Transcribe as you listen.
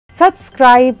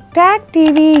Subscribe Tag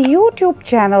TV YouTube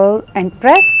channel and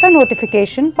press the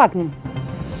notification button.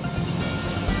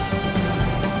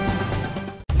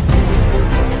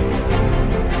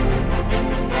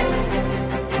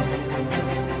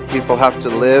 People have to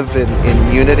live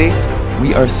in unity.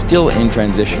 We are still in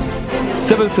transition.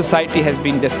 Civil society has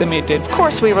been decimated. Of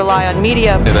course, we rely on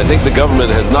media. And I think the government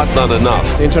has not done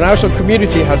enough. The international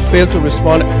community has failed to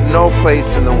respond. No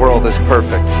place in the world is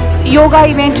perfect. Yoga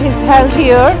event is held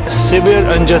here. Severe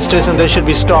injustice and they should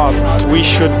be stopped. We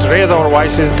should raise our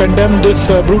voices, condemn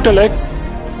this brutal act.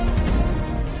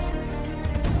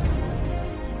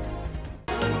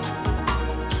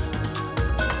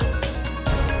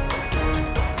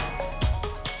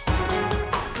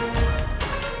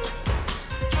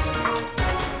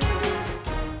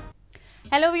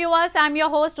 Hello viewers, I'm your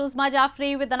host Uzma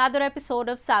Jafri with another episode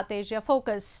of South Asia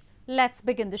Focus. Let's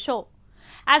begin the show.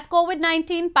 As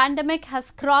COVID-19 pandemic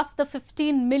has crossed the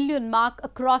 15 million mark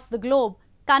across the globe,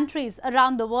 countries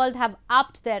around the world have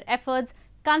upped their efforts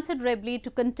considerably to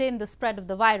contain the spread of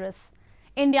the virus.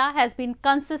 India has been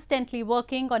consistently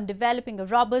working on developing a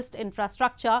robust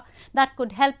infrastructure that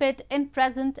could help it in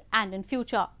present and in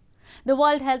future. The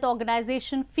World Health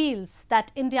Organization feels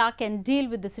that India can deal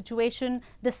with the situation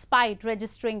despite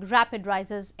registering rapid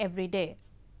rises every day.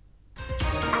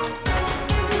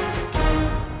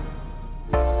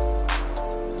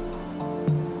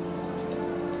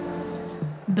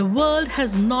 The world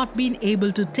has not been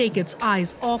able to take its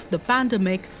eyes off the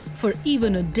pandemic for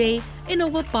even a day in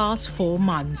over past 4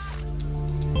 months.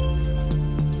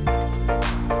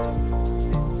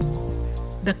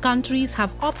 The countries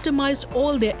have optimized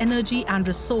all their energy and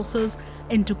resources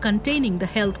into containing the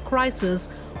health crisis,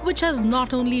 which has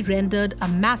not only rendered a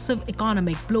massive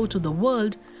economic blow to the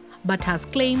world, but has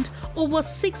claimed over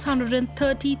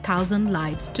 630,000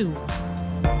 lives too.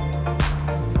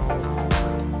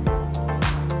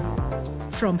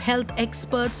 From health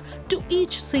experts to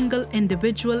each single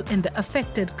individual in the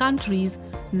affected countries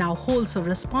now holds a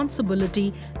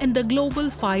responsibility in the global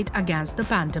fight against the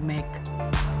pandemic.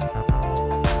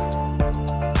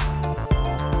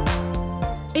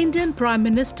 Indian Prime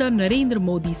Minister Narendra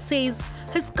Modi says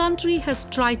his country has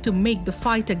tried to make the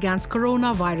fight against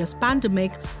coronavirus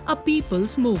pandemic a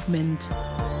people's movement.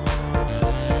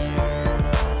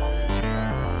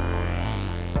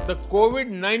 The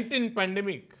COVID-19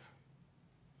 pandemic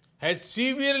has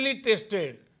severely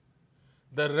tested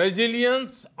the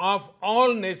resilience of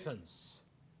all nations.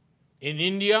 In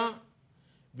India,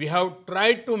 we have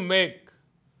tried to make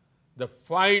the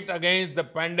fight against the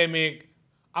pandemic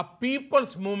a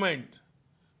people's movement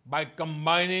by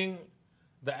combining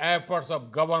the efforts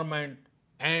of government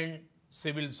and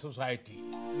civil society.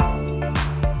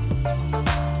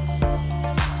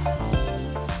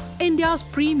 India's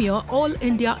premier All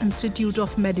India Institute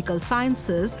of Medical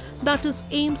Sciences, that is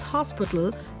AIIMS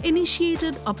Hospital,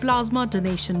 initiated a plasma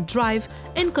donation drive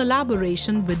in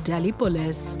collaboration with Delhi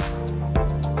Police.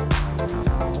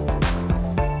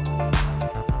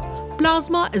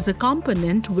 Plasma is a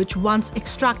component which, once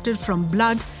extracted from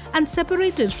blood and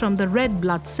separated from the red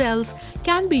blood cells,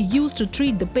 can be used to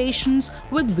treat the patients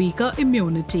with weaker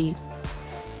immunity.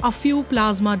 A few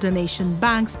plasma donation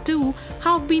banks too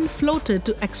have been floated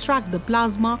to extract the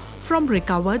plasma from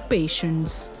recovered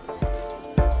patients.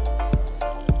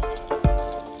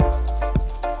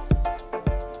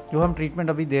 जो हम treatment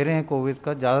अभी दे रहे हैं Covid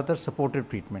का, ज़्यादातर supportive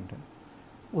treatment है.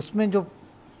 उसमें जो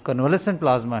कन्वलेसेंट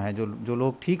प्लाज्मा है, जो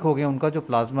लोग ठीक हो गए उनका जो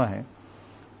प्लाज्मा है,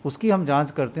 उसकी हम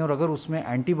जांच करते हैं और अगर उसमें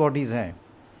एंटीबॉडीज़ हैं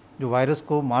जो वायरस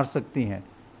को मार सकती हैं,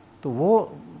 तो वो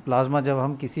प्लाज्मा जब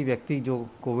हम किसी व्यक्ति जो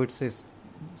कोविड से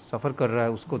सफ़र कर रहा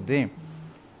है उसको दें,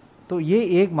 तो ये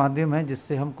एक माध्यम है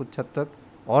जिससे हम कुछ हद तक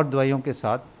और दवाइयों के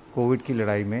साथ कोविड की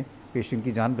लड़ाई में पेशेंट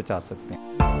की जान बचा सकते हैं.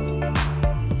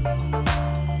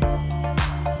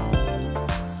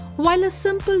 While a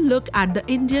simple look at the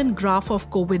Indian graph of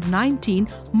COVID-19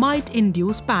 might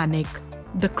induce panic,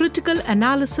 the critical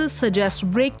analysis suggests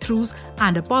breakthroughs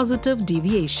and a positive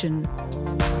deviation.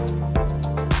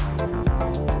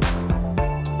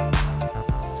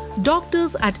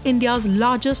 Doctors at India's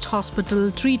largest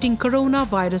hospital treating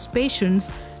coronavirus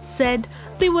patients said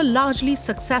they were largely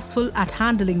successful at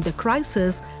handling the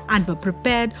crisis and were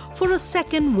prepared for a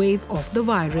second wave of the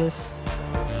virus.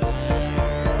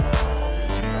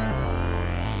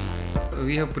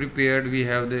 We have prepared, we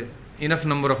have the enough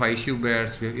number of ICU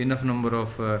beds, we have enough number of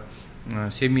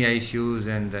semi-ICUs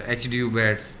and HDU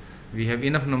beds, we have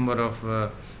enough number of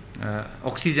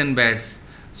oxygen beds.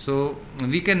 So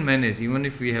we can manage even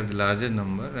if we have the larger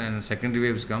number and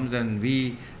secondary waves comes, then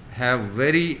we have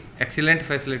very excellent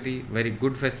facility, very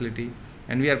good facility,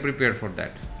 and we are prepared for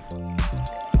that.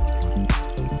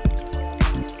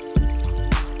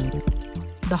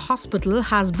 the hospital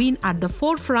has been at the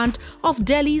forefront of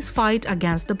Delhi's fight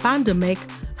against the pandemic,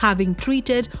 having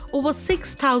treated over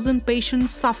 6,000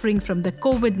 patients suffering from the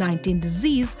COVID-19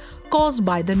 disease caused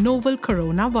by the novel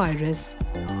coronavirus.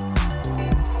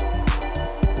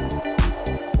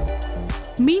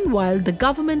 Meanwhile, the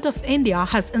Government of India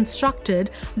has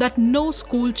instructed that no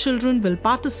school children will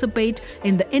participate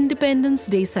in the Independence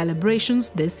Day celebrations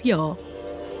this year.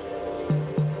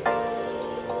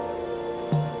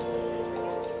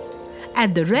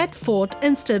 At the Red Fort,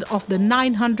 instead of the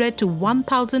 900 to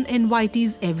 1,000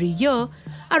 invitees every year,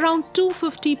 around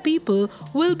 250 people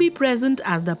will be present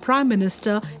as the Prime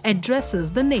Minister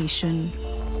addresses the nation.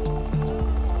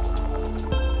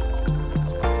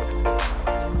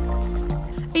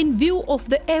 In view of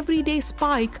the everyday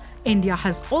spike, India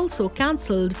has also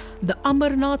cancelled the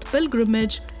Amarnath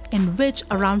pilgrimage, in which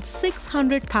around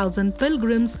 600,000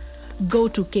 pilgrims go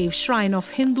to cave shrine of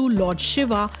Hindu Lord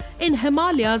Shiva in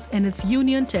Himalayas in its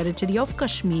Union Territory of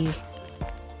Kashmir.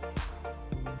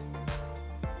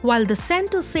 While the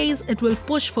centre says it will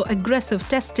push for aggressive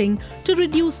testing to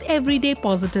reduce everyday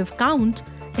positive count,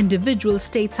 individual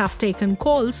states have taken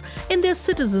calls in their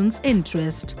citizens'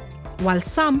 interest. While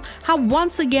some have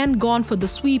once again gone for the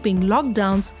sweeping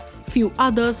lockdowns, few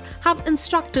others have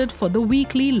instructed for the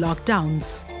weekly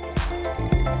lockdowns.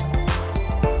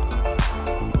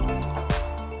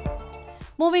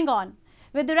 Moving on.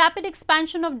 With the rapid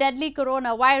expansion of deadly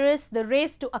coronavirus, the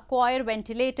race to acquire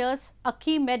ventilators, a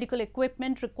key medical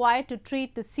equipment required to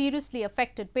treat the seriously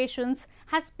affected patients,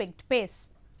 has picked pace.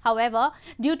 However,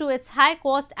 due to its high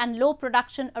cost and low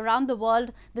production around the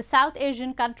world, the South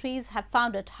Asian countries have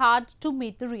found it hard to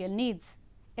meet the real needs.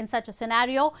 In such a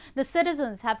scenario, the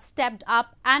citizens have stepped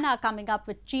up and are coming up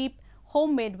with cheap,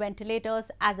 homemade ventilators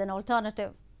as an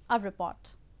alternative. A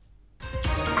report.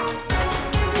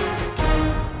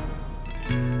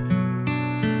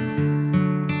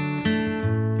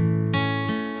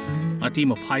 A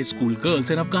team of high school girls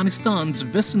in Afghanistan's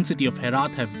western city of Herat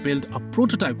have built a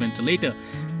prototype ventilator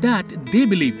that they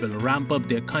believe will ramp up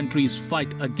their country's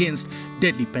fight against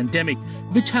deadly pandemic,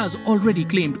 which has already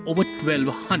claimed over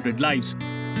 1,200 lives.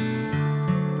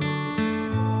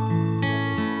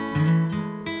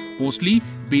 Mostly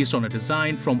based on a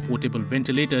design from portable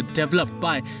ventilator developed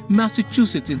by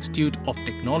Massachusetts Institute of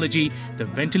Technology, the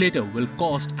ventilator will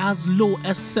cost as low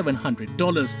as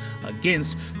 $700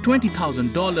 against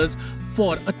 $20,000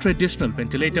 for a traditional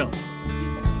ventilator.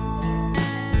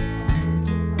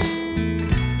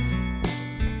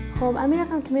 خب امیر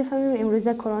رقم که می‌فهمیم امروز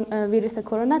ویروس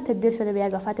کرونا تبدیل شده به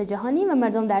یک آفت جهانی و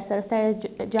مردم در سراسر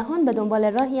جهان به دنبال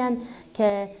راهی هستند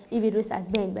که این ویروس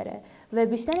از بین بره و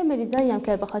بیشتر مریضایی هم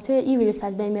که به خاطر این ویروس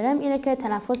از بین میرم اینه که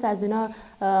تنفس از اونا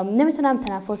نمیتونم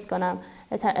تنفس کنم.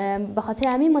 به خاطر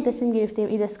همین ما تصمیم گرفتیم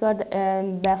این دستگاه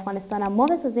به افغانستان هم ما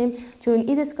بسازیم، چون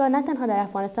این دستگاه نه تنها در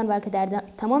افغانستان بلکه در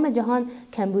تمام جهان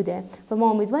کم بوده و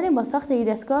ما امیدواریم با ساخت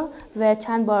این دستگاه و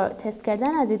چند بار تست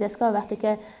کردن از این دستگاه وقتی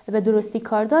که به درستی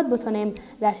کار داد بتونیم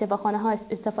در شفاخانه ها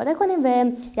استفاده کنیم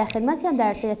و یک خدمتی هم در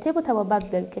عرصه طب و طبابت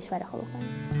به کشور خود بکنیم.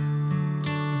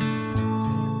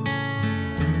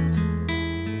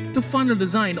 The final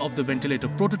design of the ventilator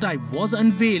prototype was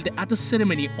unveiled at a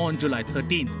ceremony on July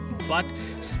 13th, but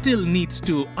still needs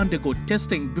to undergo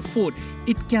testing before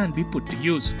it can be put to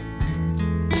use.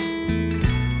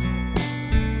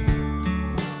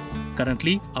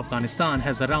 Currently, Afghanistan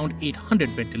has around 800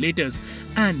 ventilators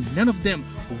and none of them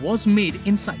was made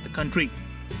inside the country.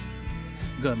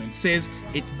 Government says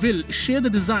it will share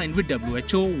the design with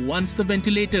WHO once the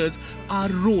ventilators are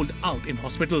rolled out in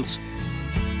hospitals.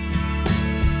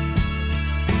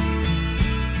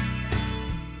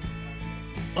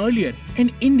 Earlier, an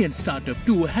Indian startup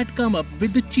too had come up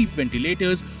with the cheap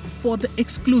ventilators for the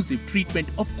exclusive treatment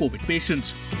of COVID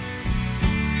patients.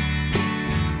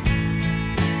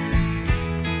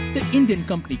 The Indian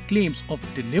company claims of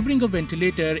delivering a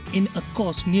ventilator in a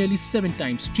cost nearly 7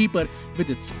 times cheaper, with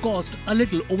its cost a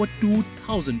little over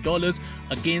 $2,000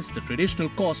 against the traditional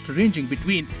cost ranging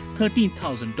between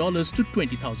 $13,000 to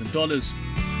 $20,000.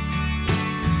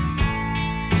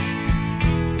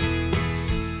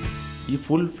 ये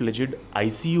full fledged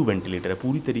ICU ventilator है,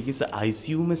 पूरी तरीके से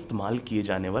ICU में इस्तेमाल किए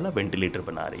जाने वाला वेंटिलेटर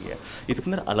बना रही है।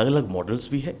 इसके अंदर अलग अलग मॉडल्स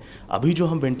भी है। अभी जो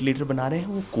हम वेंटिलेटर बना रहे हैं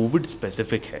वो कोविड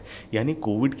स्पेसिफिक है, यानी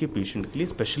कोविड के पेशेंट के लिए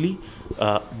स्पेशली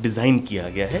डिज़ाइन किया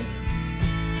गया है।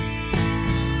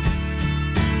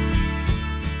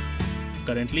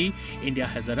 Currently, India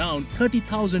has around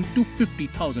 30,000 to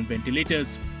 50,000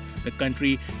 ventilators. The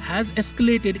country has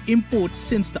escalated imports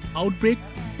since the outbreak,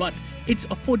 but its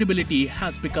affordability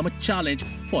has become a challenge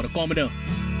for a commoner.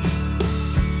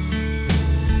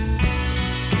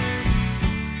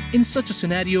 In such a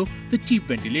scenario, the cheap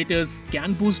ventilators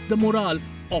can boost the morale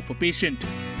of a patient.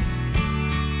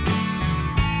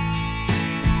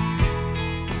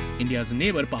 India's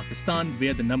neighbor Pakistan,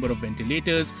 where the number of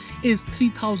ventilators is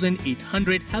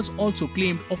 3,800, has also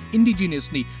claimed of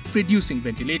indigenously producing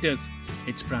ventilators.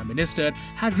 Its Prime Minister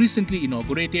had recently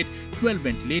inaugurated 12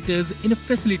 ventilators in a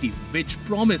facility which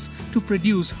promise to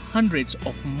produce hundreds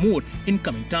of more in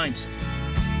coming times.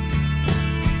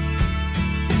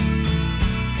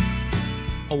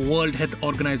 A World Health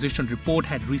Organization report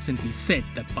had recently said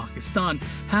that Pakistan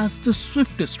has the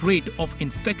swiftest rate of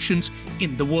infections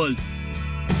in the world.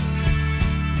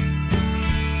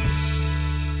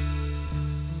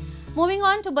 Moving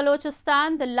on to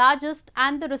Balochistan, the largest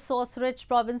and the resource-rich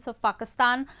province of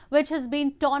Pakistan, which has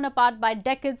been torn apart by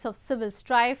decades of civil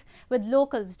strife, with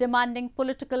locals demanding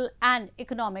political and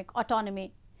economic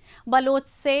autonomy. Baloch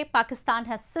say Pakistan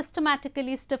has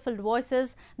systematically stifled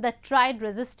voices that tried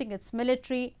resisting its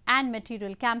military and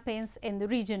material campaigns in the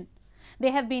region.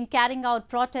 They have been carrying out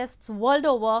protests world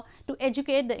over to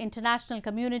educate the international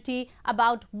community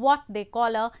about what they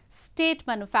call a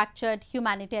state-manufactured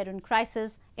humanitarian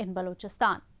crisis in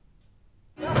Balochistan.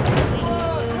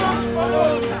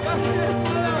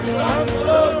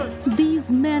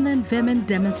 These men and women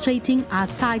demonstrating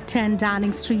outside 10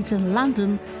 Downing Street in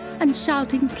London and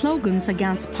shouting slogans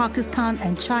against Pakistan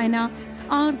and China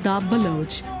are the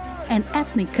Baloch, an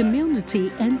ethnic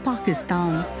community in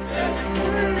Pakistan.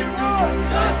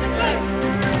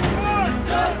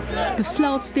 The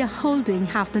floats they are holding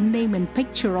have the name and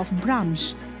picture of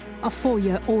Brahms, a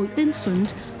 4-year-old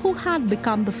infant who had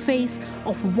become the face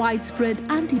of widespread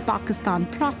anti-Pakistan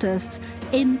protests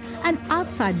in and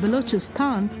outside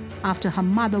Balochistan after her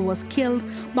mother was killed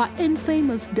by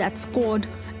infamous death squad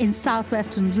in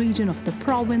southwestern region of the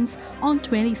province on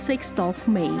 26th of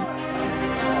May.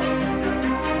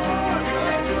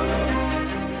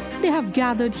 They have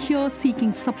gathered here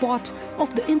seeking support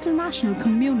of the international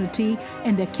community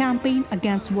in their campaign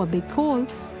against what they call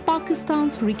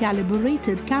Pakistan's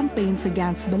recalibrated campaigns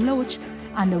against Baloch,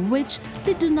 under which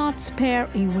they do not spare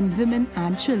even women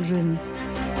and children.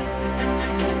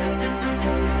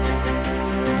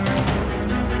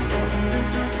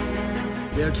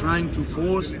 They are trying to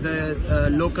force the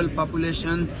local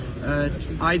population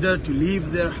either to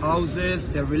leave their houses,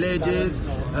 their villages,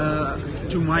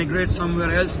 to migrate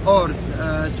somewhere else, or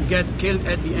to get killed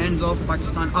at the end of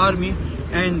Pakistan army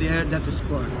and their death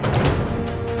squad.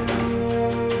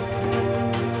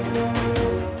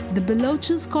 The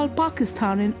Balochs call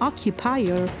Pakistan an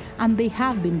occupier, and they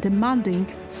have been demanding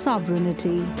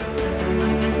sovereignty.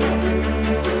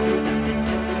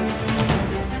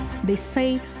 They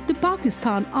say the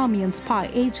Pakistan Army and spy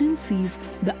agencies,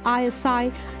 the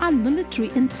ISI and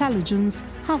military intelligence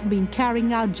have been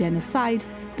carrying out genocide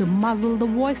to muzzle the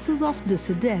voices of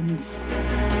dissidents.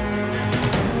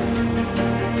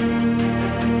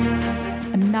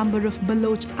 A number of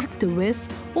Baloch activists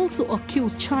also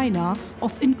accuse China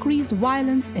of increased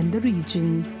violence in the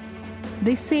region.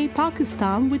 They say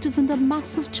Pakistan, which is under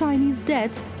massive Chinese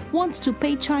debts, wants to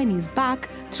pay Chinese back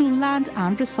through land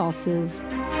and resources.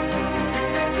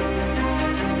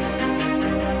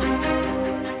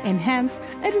 And hence,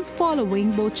 it is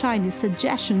following both Chinese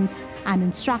suggestions and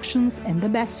instructions in the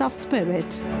best of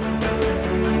spirit.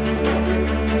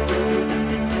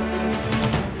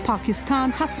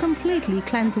 Pakistan has completely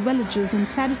cleansed villages and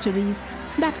territories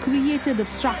that created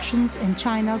obstructions in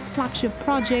China's flagship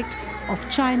project of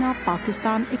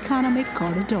China-Pakistan Economic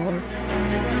Corridor.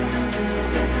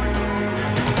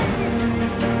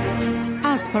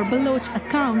 As per Baloch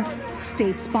accounts,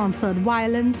 state-sponsored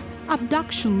violence,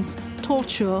 abductions,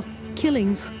 torture,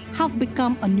 killings have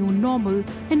become a new normal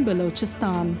in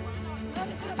Balochistan.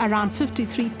 Around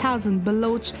 53,000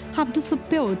 Baloch have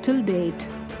disappeared till date.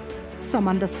 Some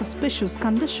under suspicious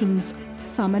conditions,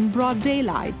 some in broad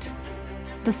daylight.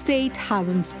 The state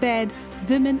hasn't spared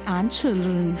women and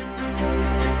children.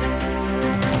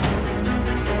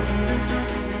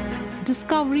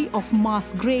 Discovery of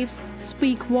mass graves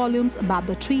speak volumes about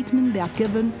the treatment they are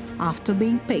given after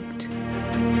being picked.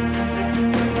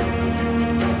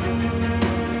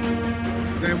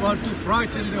 They want to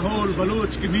frighten the whole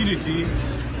Baloch community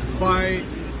by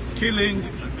killing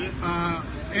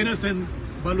innocent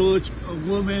Baloch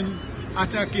women,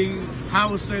 attacking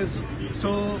houses,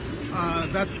 so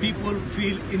that people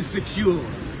feel insecure.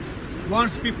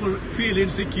 Once people feel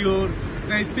insecure,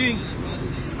 they think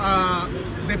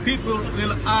the people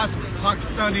will ask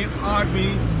Pakistani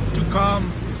army to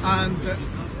come and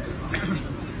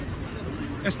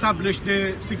establish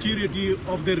the security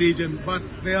of the region, but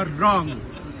they are wrong.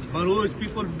 Baloch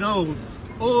people know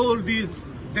all these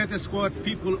death squad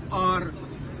people are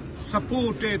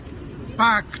supported,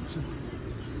 backed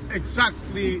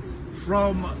exactly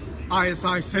from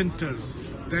ISI centers.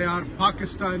 They are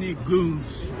Pakistani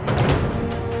goons.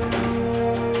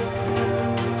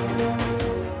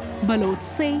 Baloch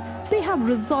say they have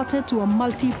resorted to a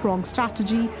multi-pronged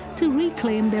strategy to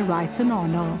reclaim their rights and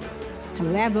honor.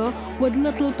 However, with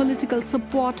little political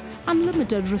support and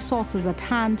limited resources at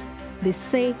hand, they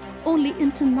say only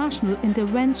international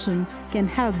intervention can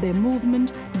help their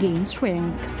movement gain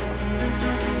strength.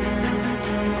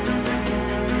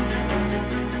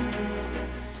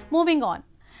 Moving on.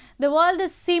 The world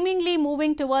is seemingly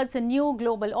moving towards a new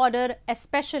global order,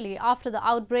 especially after the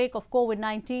outbreak of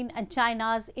COVID-19 and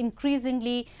China's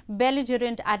increasingly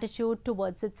belligerent attitude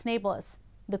towards its neighbors.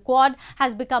 The Quad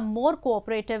has become more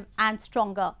cooperative and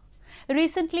stronger.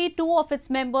 Recently, two of its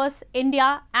members,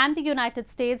 India and the United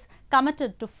States,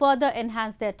 committed to further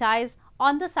enhance their ties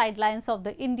on the sidelines of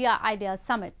the India Ideas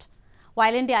Summit.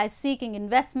 While India is seeking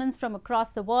investments from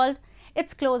across the world,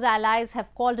 its close allies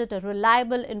have called it a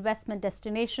reliable investment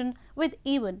destination with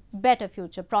even better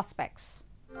future prospects.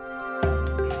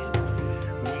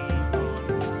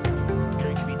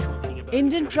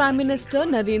 Indian Prime Minister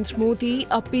Narendra Modi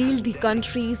appealed the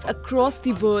countries across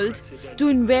the world to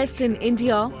invest in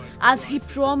India as he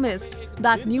promised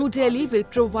that New Delhi will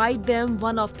provide them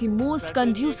one of the most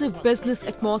conducive business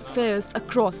atmospheres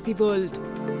across the world.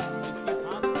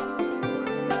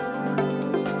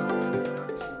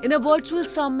 In a virtual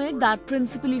summit that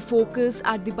principally focused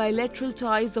at the bilateral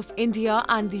ties of India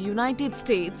and the United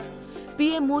States,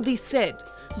 PM Modi said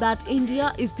that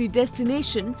India is the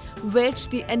destination which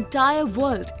the entire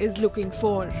world is looking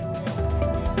for.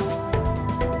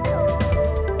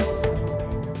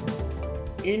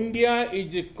 India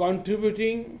is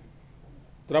contributing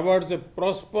towards a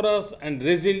prosperous and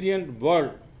resilient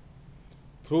world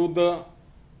through the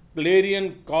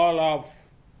clarion call of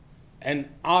an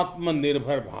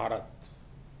Atmanirbhar Bharat.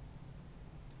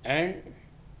 And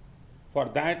for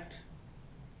that,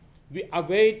 we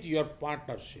await your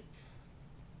partnership.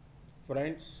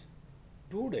 Friends,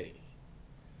 today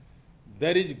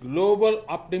there is global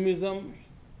optimism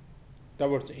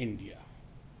towards India.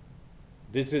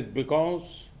 This is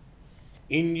because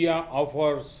India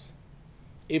offers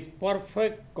a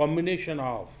perfect combination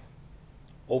of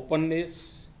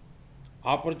openness,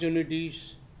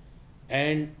 opportunities,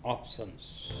 and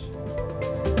options.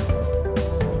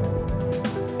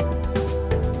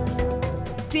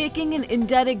 Taking an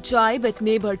indirect jibe at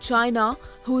neighbor China,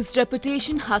 whose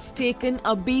reputation has taken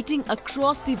a beating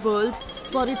across the world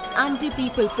for its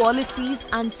anti-people policies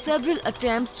and several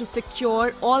attempts to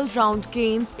secure all-round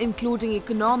gains, including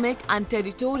economic and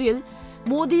territorial,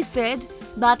 Modi said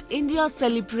that India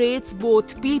celebrates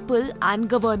both people and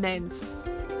governance.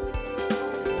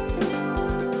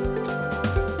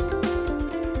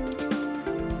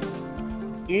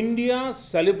 India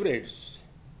celebrates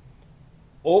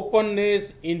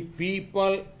openness in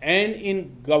people and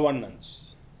in governance.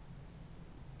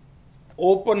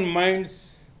 Open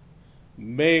minds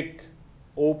make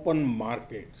open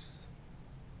markets.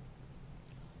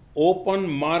 Open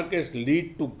markets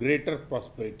lead to greater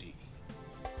prosperity.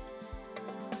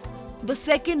 The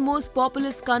second most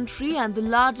populous country and the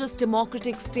largest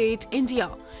democratic state,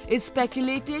 India, is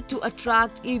speculated to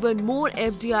attract even more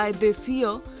FDI this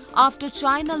year after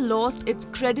China lost its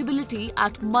credibility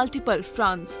at multiple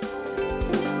fronts.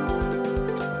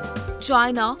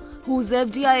 China, whose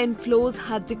FDI inflows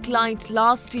had declined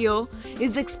last year,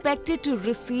 is expected to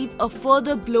receive a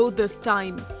further blow this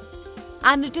time.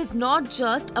 And it is not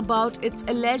just about its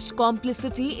alleged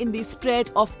complicity in the spread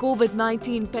of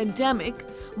COVID-19 pandemic,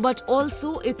 but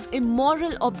also its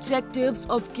immoral objectives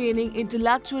of gaining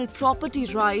intellectual property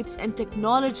rights and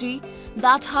technology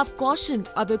that have cautioned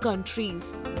other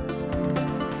countries.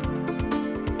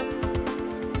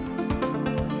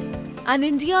 And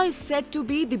India is said to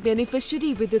be the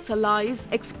beneficiary, with its allies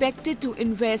expected to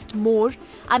invest more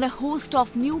and a host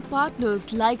of new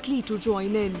partners likely to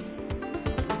join in.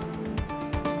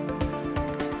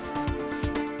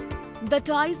 The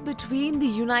ties between the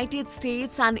United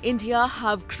States and India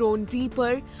have grown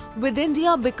deeper, with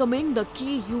India becoming the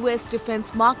key US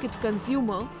defense market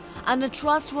consumer and a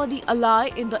trustworthy ally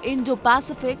in the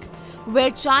Indo-Pacific, where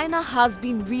China has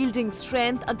been wielding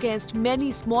strength against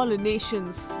many smaller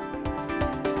nations.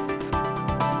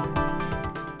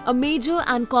 A major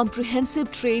and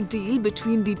comprehensive trade deal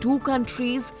between the two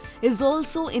countries is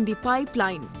also in the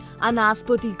pipeline, and as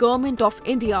per the Government of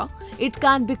India, it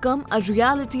can become a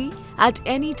reality at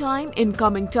any time in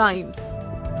coming times.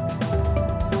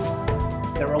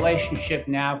 The relationship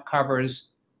now covers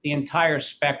the entire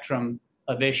spectrum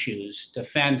of issues: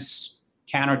 defense,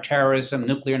 counterterrorism,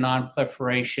 nuclear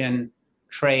non-proliferation,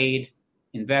 trade,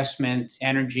 investment,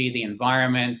 energy, the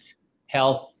environment,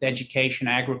 health, education,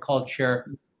 agriculture,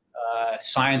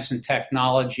 science and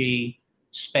technology,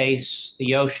 space,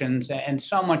 the oceans, and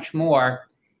so much more.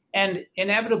 And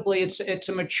inevitably, it's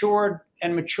a matured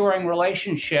and maturing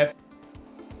relationship.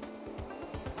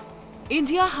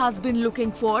 India has been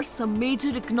looking for some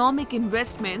major economic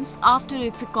investments after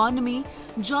its economy,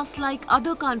 just like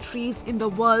other countries in the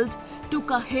world, took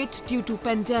a hit due to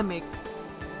pandemic.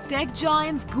 Tech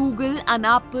giants Google and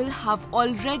Apple have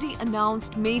already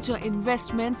announced major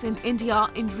investments in India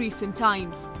in recent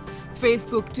times.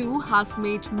 Facebook too has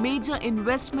made major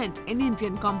investment in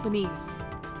Indian companies.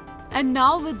 And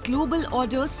now with global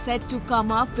orders set to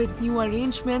come up with new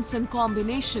arrangements and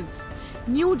combinations,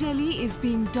 New Delhi is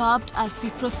being dubbed as the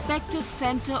prospective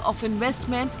center of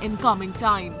investment in coming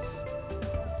times.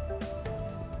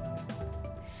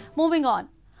 Moving on.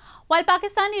 While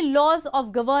Pakistani laws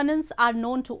of governance are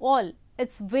known to all,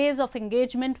 its ways of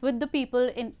engagement with the people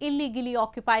in illegally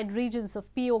occupied regions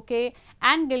of POK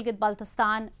and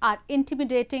Gilgit-Baltistan are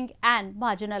intimidating and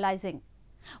marginalizing.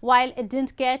 While it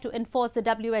didn't care to enforce the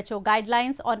WHO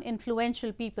guidelines on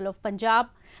influential people of Punjab,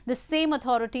 the same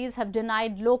authorities have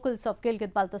denied locals of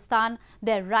Gilgit-Baltistan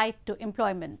their right to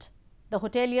employment. The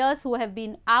hoteliers, who have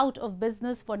been out of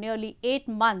business for nearly 8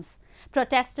 months,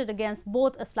 protested against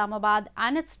both Islamabad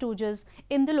and its stooges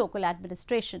in the local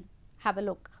administration. Have a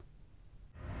look.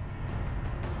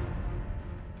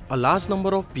 A large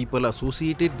number of people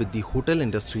associated with the hotel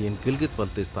industry in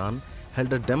Gilgit-Baltistan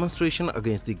held a demonstration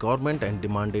against the government and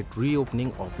demanded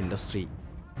reopening of industry.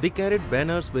 They carried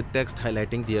banners with text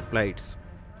highlighting their plights.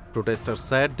 Protesters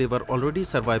said they were already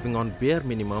surviving on bare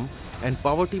minimum and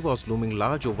poverty was looming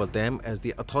large over them as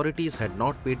the authorities had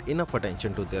not paid enough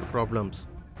attention to their problems.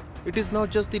 It is not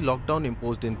just the lockdown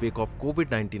imposed in wake of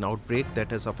COVID-19 outbreak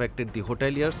that has affected the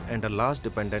hoteliers and a large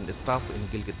dependent staff in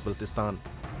Gilgit-Baltistan.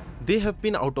 They have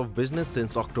been out of business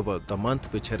since October, the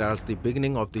month which heralds the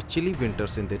beginning of the chilly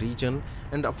winters in the region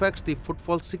and affects the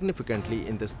footfall significantly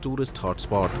in this tourist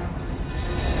hotspot.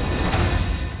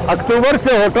 अक्टूबर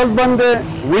से hotel बंद है,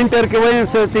 winter की वजह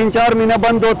से 3-4 महीना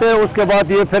बंद होते हैं, उसके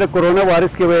बाद ये फिर कोरोना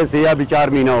वायरस की वजह से अभी 4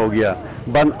 महीना हो गया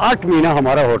बंद, 8 महीना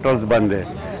हमारा होटल्स बंद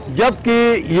है। जबकि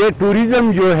ये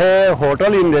टूरिज़्म जो है,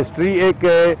 होटल इंडस्ट्री एक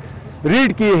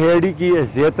रीढ़ की हड्डी की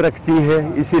हैसियत रखती है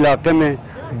इस इलाके में।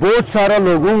 बहुत सारा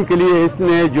लोगों के लिए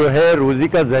इसने जो है रोज़ी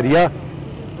का ज़रिया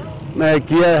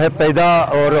किया है पैदा,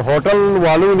 और होटल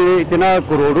वालों ने इतना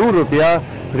करोड़ों रुपया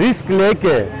रिस्क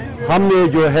लेके हमने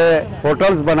जो है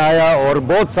होटल्स बनाया और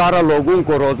बहुत सारा लोगों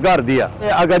को रोज़गार दिया।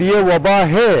 अगर ये वबा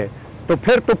है तो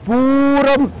फिर तो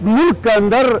पूरा मुल्क के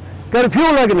अंदर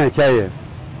कर्फ्यू लगना चाहिए।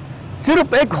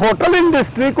 सिर्फ एक होटल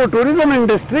इंडस्ट्री को, टूरिज्म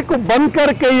इंडस्ट्री को बंद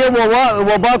करके ये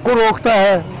वबा को रोकता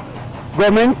है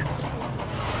गवर्नमेंट।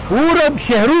 पूरे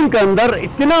शहरों के अंदर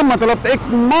इतना मतलब एक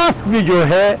मास्क भी जो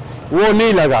है वो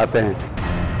नहीं लगाते हैं।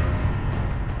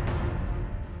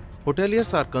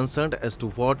 Hoteliers are concerned as to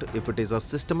what if it is a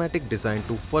systematic design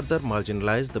to further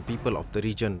marginalize the people of the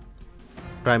region.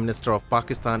 Prime Minister of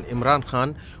Pakistan Imran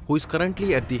Khan, who is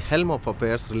currently at the helm of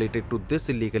affairs related to this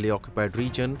illegally occupied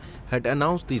region, had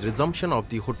announced the resumption of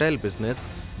the hotel business,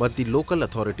 but the local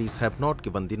authorities have not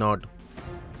given the nod.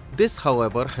 This,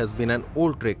 however, has been an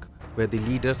old trick where the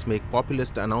leaders make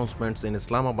populist announcements in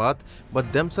Islamabad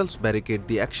but themselves barricade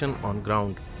the action on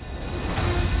ground.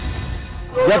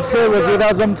 जब से वज़ीर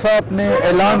आज़म साहब ने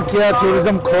ऐलान किया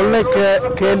tourism खोलने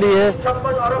के लिए,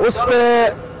 उस पर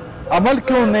अमल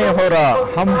क्यों नहीं हो रहा,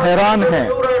 हम हैरान हैं।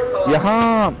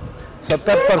 यहाँ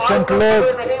 70% लोग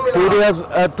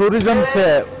टूरिज़्म से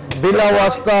बिला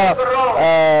वास्ता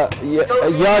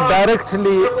या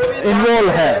डायरेक्टली इन्वॉल्व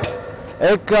है।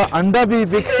 एक अंडा भी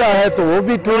बिकता है तो वो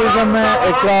भी टूरिज़्म है,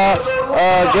 एक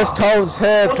गेस्ट हाउस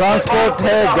है, ट्रांसपोर्ट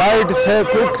है, गाइड्स है,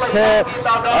 कुक्स है,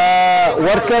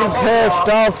 वर्कर्स है,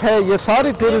 स्टाफ है, ये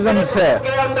सारी टूरिज़्म से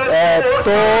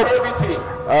तो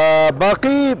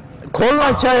बाकी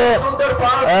खोलना चाहिए।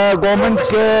 गवर्नमेंट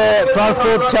के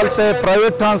ट्रांसपोर्ट चलते,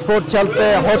 प्राइवेट ट्रांसपोर्ट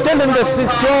चलते, होटल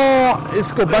इंडस्ट्रीज क्यों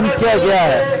इसको बंद किया गया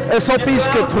है SOPs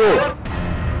के through?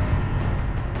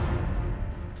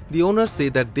 The owners say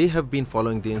that they have been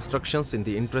following the instructions in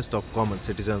the interest of common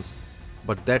citizens,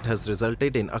 but that has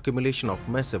resulted in accumulation of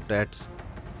massive debts.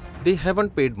 They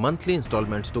haven't paid monthly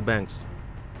installments to banks.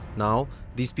 Now,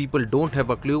 these people don't have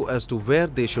a clue as to where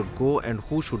they should go and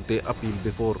who should they appeal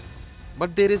before.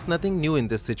 But there is nothing new in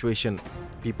this situation.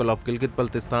 People of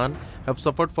Gilgit-Baltistan have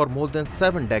suffered for more than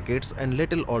 7 decades and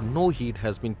little or no heed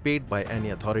has been paid by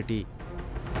any authority.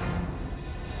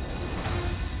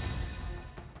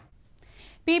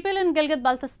 People in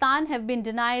Gilgit-Baltistan have been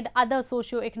denied other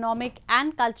socio-economic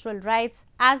and cultural rights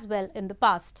as well in the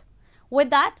past. With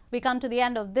that, we come to the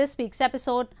end of this week's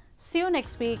episode. See you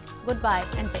next week. Goodbye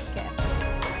and take care.